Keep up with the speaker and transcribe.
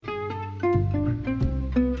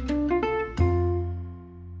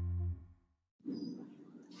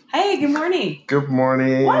Hey, good morning. Good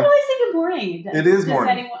morning. Why do I say good morning? It is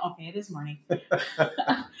morning. Okay, it is morning.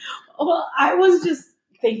 Well, I was just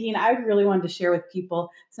thinking I really wanted to share with people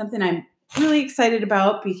something I'm really excited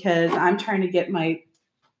about because I'm trying to get my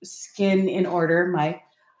skin in order,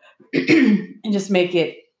 and just make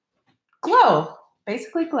it glow,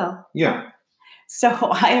 basically glow. Yeah. So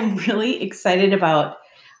I am really excited about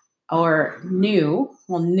our new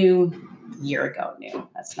year ago,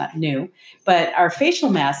 that's not new, but our facial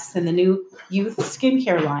masks in the new youth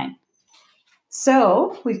skincare line.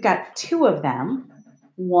 So we've got two of them.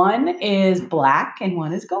 One is black and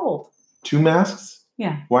one is gold. 2 masks?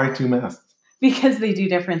 Yeah. Why 2 masks? Because they do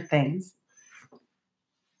different things.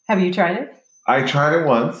 Have you tried it? I tried it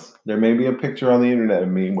once. There may be a picture on the internet of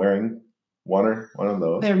me wearing one of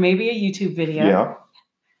those. There may be a YouTube video. Yeah.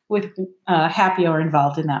 With happy hour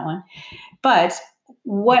involved in that one. But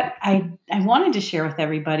what I wanted to share with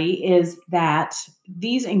everybody is that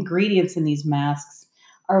these ingredients in these masks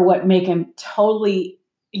are what make them totally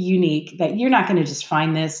unique, that you're not going to just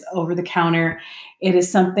find this over the counter. It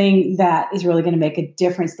is something that is really going to make a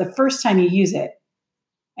difference the first time you use it.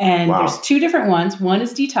 And Wow. There's two different ones. One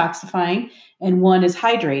is detoxifying and one is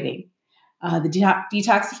hydrating. The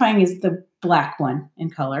detoxifying is the black one in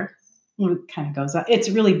color. It kind of goes on. It's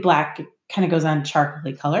really black. It kind of goes on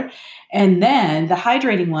charcoaly color. And then the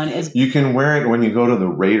hydrating one is... You can wear it when you go to the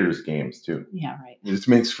Raiders games, too. Yeah, right. It just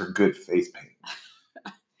makes for good face paint.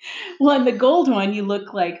 Well, in the gold one, you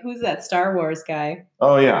look like... Who's that Star Wars guy?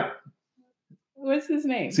 Oh, yeah. What's his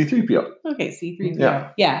name? C-3PO. Okay,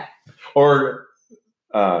 C-3PO. Yeah. Or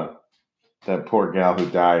that poor gal who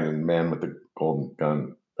died in Man with the Golden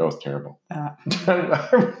Gun. That was terrible.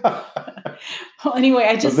 Well, anyway,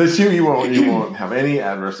 I just... But this year you won't have any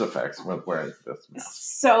adverse effects with wearing this mask.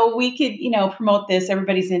 So we could, promote this.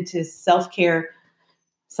 Everybody's into self-care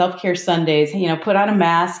Sundays. Put on a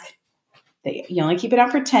mask. You only keep it on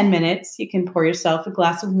for 10 minutes. You can pour yourself a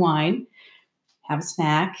glass of wine, have a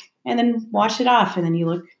snack, and then wash it off, and then you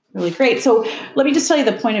look really great. So let me just tell you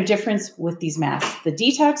the point of difference with these masks. The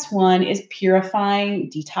detox one is purifying,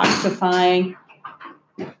 detoxifying,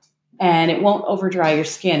 and it won't over dry your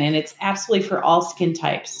skin. And it's absolutely for all skin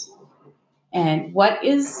types. And what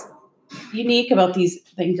is unique about the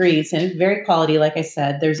ingredients, and very quality, like I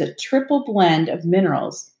said, there's a triple blend of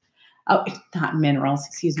minerals. Oh, not minerals,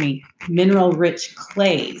 excuse me, mineral-rich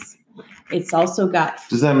clays. It's also got...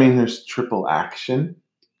 Does that mean there's triple action?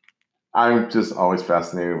 I'm just always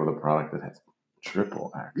fascinated with a product that has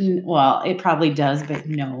triple action. Well, it probably does, but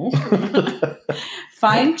no.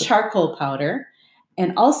 Fine charcoal powder.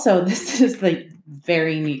 And also, this is the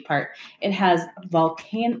very neat part. It has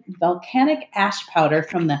volcanic ash powder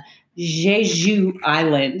from the Jeju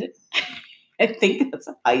Island. I think that's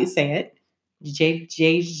how you say it.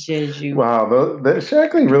 Jeju. Wow,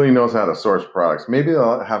 Shaklee really knows how to source products. Maybe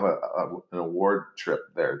they'll have an award trip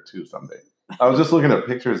there too someday. I was just looking at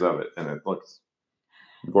pictures of it, and it looks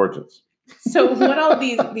gorgeous. So what all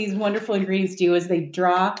these wonderful ingredients do is they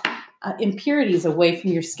draw impurities away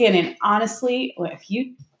from your skin. And honestly, if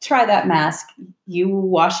you try that mask, you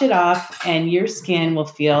wash it off, and your skin will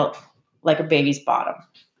feel like a baby's bottom,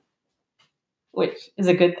 which is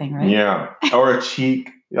a good thing, right? Yeah, or a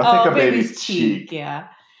cheek. I'll take a baby's cheek. Yeah.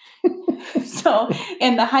 So,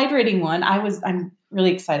 and the hydrating one, I'm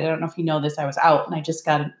really excited. I don't know if you know this. I was out and I just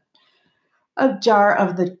got a jar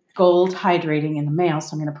of the gold hydrating in the mail.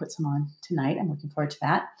 So I'm going to put some on tonight. I'm looking forward to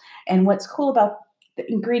that. And what's cool about the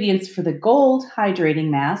ingredients for the gold hydrating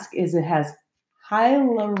mask is it has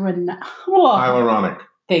hyaluronic.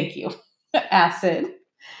 Thank you. Acid.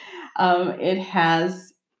 It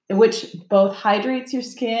has, which both hydrates your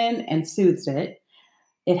skin and soothes it.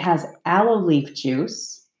 It has aloe leaf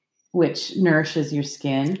juice, which nourishes your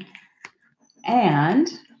skin. And,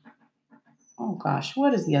 oh gosh,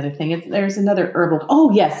 what is the other thing? There's another herbal.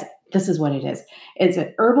 Oh, yes, this is what it is. It's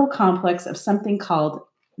an herbal complex of something called,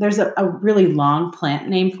 there's a really long plant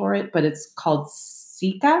name for it, but it's called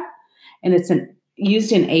Cica, and it's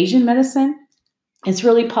used in Asian medicine. It's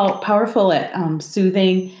really powerful at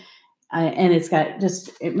soothing, and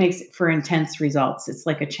it makes it for intense results. It's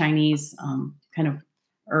like a Chinese kind of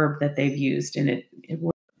herb that they've used, and it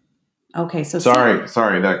works. Okay, so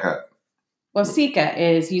sorry that cut. Well, Cica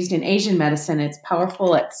is used in Asian medicine. It's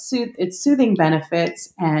powerful at its soothing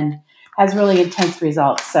benefits and has really intense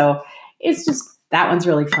results. So it's just, that one's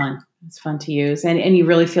really fun. It's fun to use, and you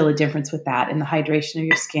really feel a difference with that in the hydration of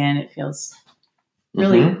your skin. It feels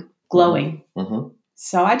really glowing. Mm-hmm.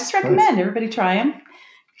 So I just recommend everybody try them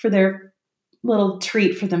for their little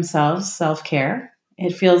treat for themselves, self-care.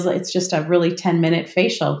 It feels like it's just a really 10-minute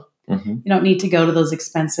facial. Mm-hmm. You don't need to go to those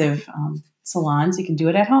expensive salons. You can do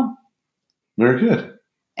it at home. Very good.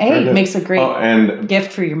 Hey, Very good. makes a great and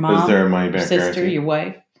gift for your mom, is there a money your back sister, guarantee? your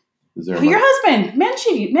wife. Is there Your husband.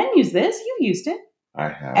 Men use this. You've used it. I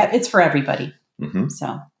have. It's for everybody. Mm-hmm.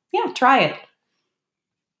 So, yeah, try it.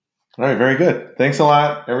 All right, very good. Thanks a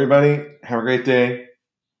lot, everybody. Have a great day.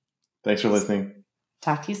 Thanks for listening.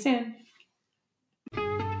 Talk to you soon.